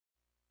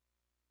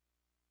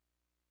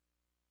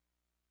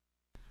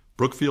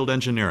Brookfield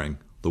Engineering,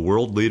 the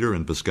world leader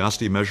in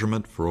viscosity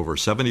measurement for over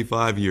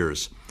 75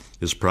 years,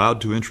 is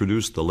proud to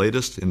introduce the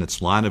latest in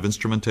its line of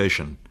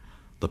instrumentation,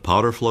 the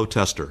Powder Flow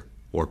Tester,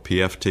 or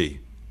PFT.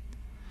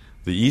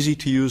 The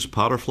easy-to-use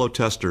powder flow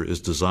tester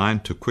is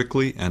designed to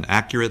quickly and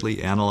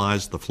accurately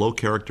analyze the flow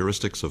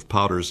characteristics of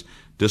powders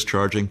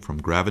discharging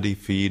from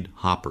gravity-feed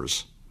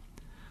hoppers.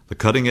 The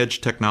cutting-edge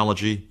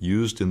technology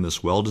used in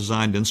this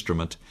well-designed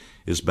instrument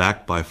is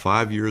backed by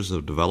 5 years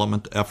of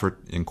development effort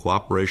in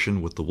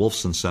cooperation with the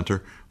Wolfson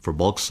Center for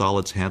Bulk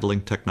Solids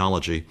Handling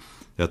Technology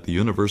at the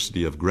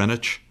University of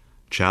Greenwich,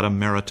 Chatham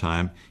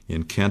Maritime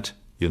in Kent,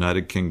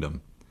 United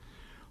Kingdom.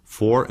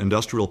 4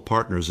 industrial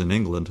partners in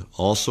England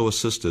also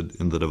assisted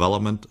in the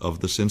development of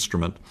this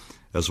instrument,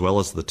 as well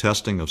as the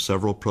testing of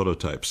several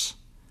prototypes: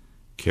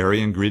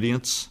 KHÄI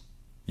Ingredients,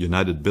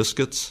 United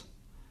Biscuits,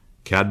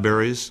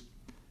 Cadbury's,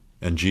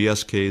 and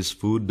GSK's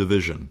Food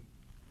Division.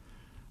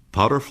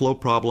 Powder flow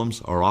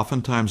problems are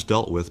oftentimes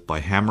dealt with by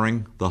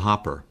hammering the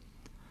hopper.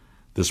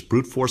 This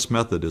brute force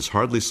method is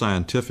hardly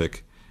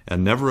scientific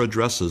and never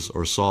addresses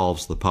or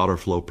solves the powder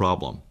flow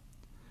problem.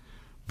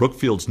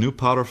 Brookfield's new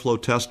powder flow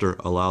tester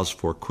allows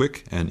for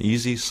quick and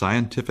easy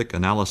scientific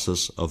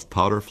analysis of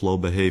powder flow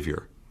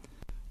behavior.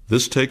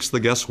 This takes the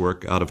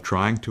guesswork out of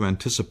trying to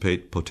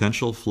anticipate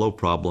potential flow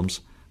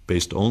problems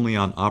based only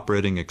on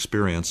operating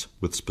experience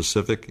with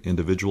specific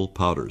individual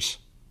powders.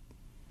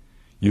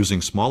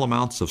 Using small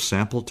amounts of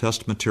sample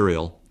test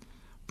material,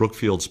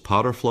 Brookfield's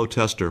powder flow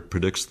tester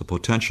predicts the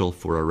potential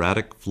for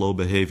erratic flow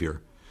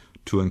behavior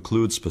to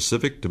include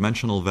specific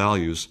dimensional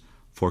values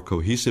for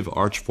cohesive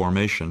arch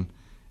formation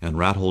and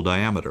rat hole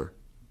diameter.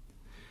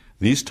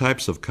 These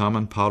types of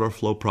common powder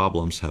flow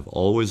problems have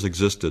always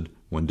existed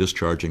when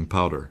discharging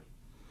powder.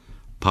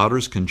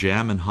 Powders can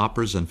jam in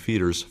hoppers and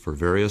feeders for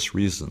various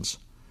reasons: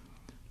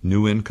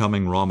 new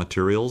incoming raw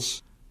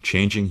materials,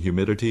 changing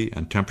humidity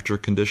and temperature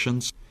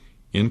conditions,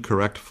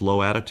 incorrect flow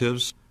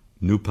additives,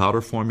 new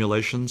powder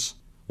formulations,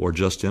 or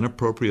just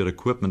inappropriate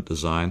equipment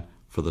design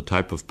for the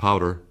type of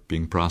powder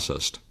being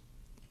processed.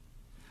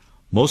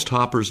 Most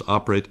hoppers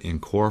operate in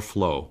core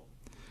flow.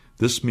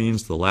 This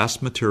means the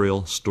last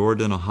material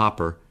stored in a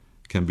hopper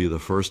can be the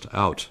first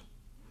out.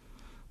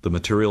 The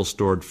material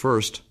stored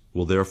first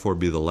will therefore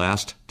be the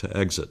last to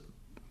exit.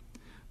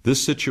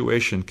 This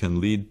situation can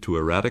lead to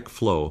erratic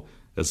flow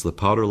as the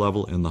powder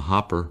level in the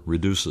hopper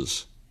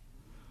reduces.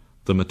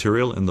 The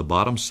material in the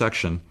bottom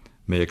section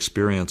may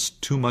experience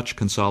too much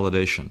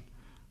consolidation,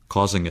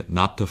 causing it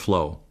not to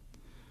flow.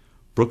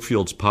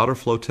 Brookfield's powder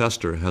flow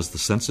tester has the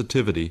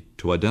sensitivity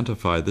to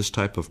identify this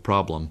type of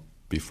problem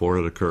before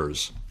it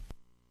occurs.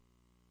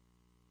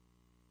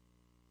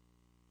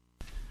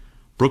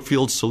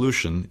 Brookfield's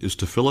solution is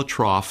to fill a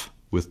trough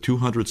with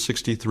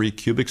 263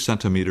 cubic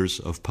centimeters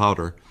of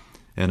powder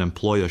and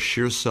employ a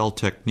shear cell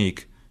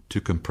technique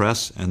to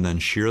compress and then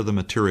shear the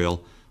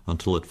material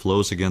until it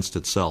flows against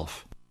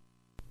itself.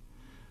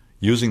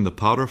 Using the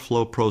Powder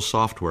Flow Pro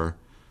software,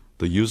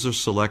 the user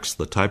selects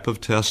the type of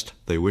test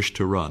they wish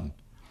to run.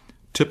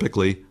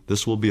 Typically,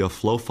 this will be a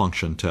flow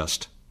function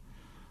test.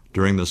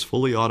 During this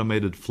fully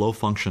automated flow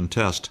function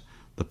test,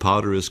 the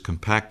powder is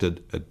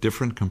compacted at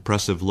different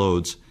compressive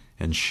loads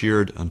and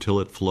sheared until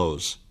it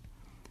flows.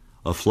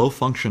 A flow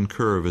function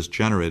curve is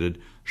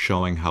generated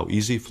showing how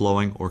easy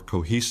flowing or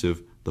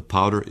cohesive the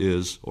powder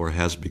is or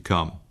has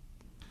become.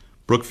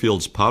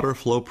 Brookfield's Powder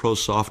Flow Pro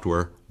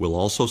software will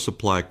also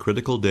supply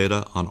critical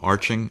data on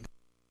arching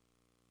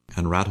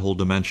and rat hole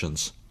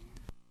dimensions.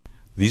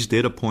 These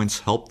data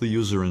points help the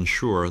user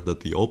ensure that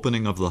the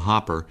opening of the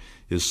hopper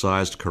is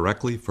sized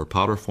correctly for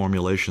powder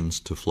formulations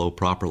to flow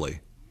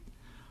properly.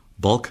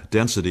 Bulk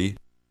density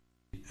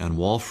and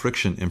wall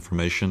friction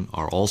information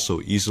are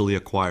also easily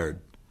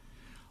acquired.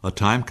 A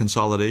time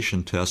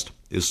consolidation test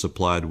is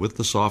supplied with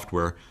the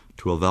software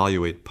to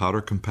evaluate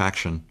powder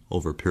compaction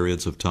over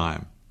periods of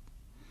time.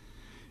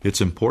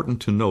 It's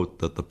important to note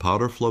that the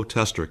powder flow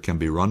tester can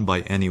be run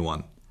by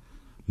anyone.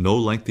 No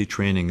lengthy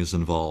training is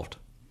involved.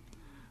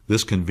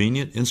 This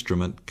convenient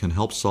instrument can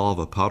help solve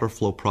a powder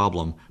flow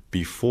problem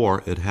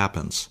before it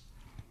happens.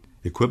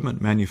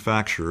 Equipment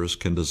manufacturers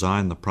can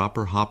design the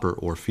proper hopper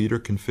or feeder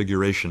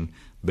configuration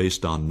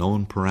based on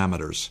known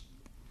parameters.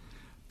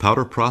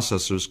 Powder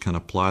processors can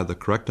apply the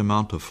correct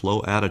amount of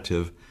flow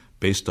additive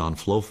based on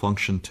flow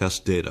function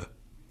test data.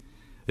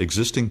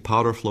 Existing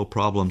powder flow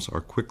problems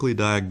are quickly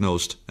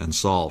diagnosed and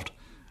solved,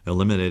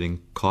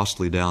 eliminating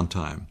costly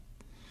downtime.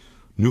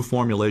 New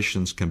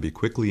formulations can be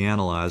quickly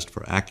analyzed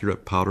for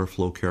accurate powder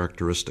flow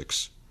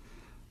characteristics.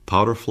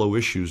 Powder flow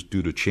issues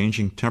due to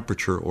changing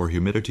temperature or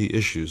humidity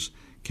issues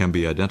can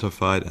be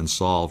identified and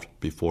solved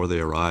before they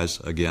arise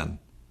again.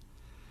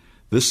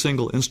 This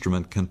single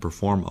instrument can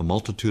perform a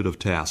multitude of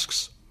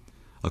tasks: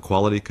 a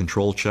quality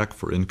control check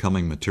for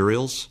incoming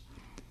materials,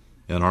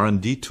 an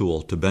R&D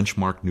tool to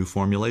benchmark new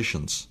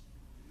formulations,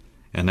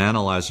 an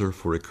analyzer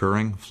for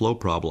recurring flow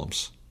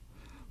problems,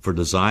 for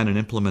design and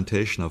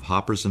implementation of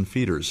hoppers and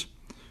feeders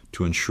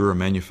to ensure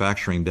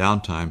manufacturing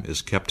downtime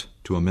is kept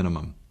to a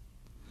minimum.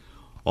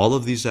 All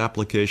of these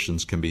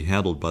applications can be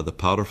handled by the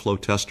powder flow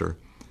tester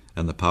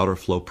and the Powder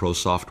Flow Pro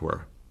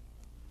software.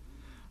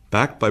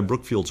 Backed by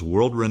Brookfield's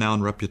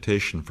world-renowned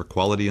reputation for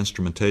quality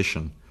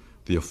instrumentation,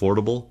 the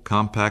affordable,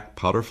 compact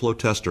powder flow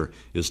tester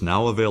is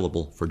now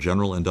available for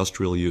general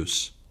industrial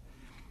use.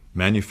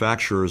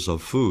 Manufacturers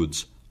of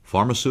foods,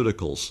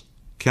 pharmaceuticals,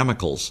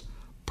 chemicals,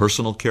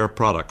 personal care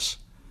products,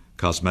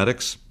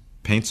 cosmetics,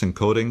 paints and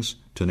coatings,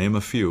 to name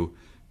a few,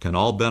 can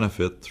all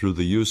benefit through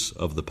the use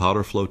of the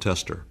powder flow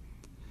tester.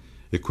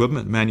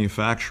 Equipment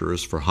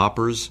manufacturers for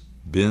hoppers,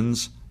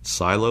 bins,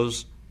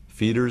 silos,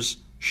 feeders,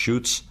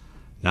 chutes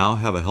now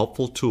have a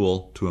helpful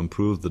tool to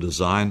improve the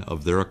design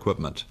of their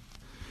equipment.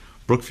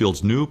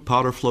 Brookfield's new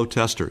powder flow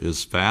tester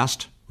is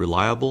fast,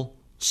 reliable,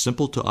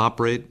 simple to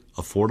operate,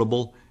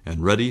 affordable,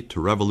 and ready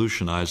to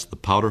revolutionize the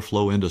powder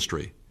flow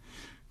industry.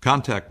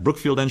 Contact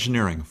Brookfield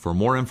Engineering for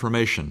more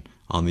information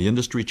on the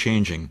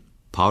industry-changing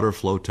powder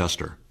flow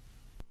tester.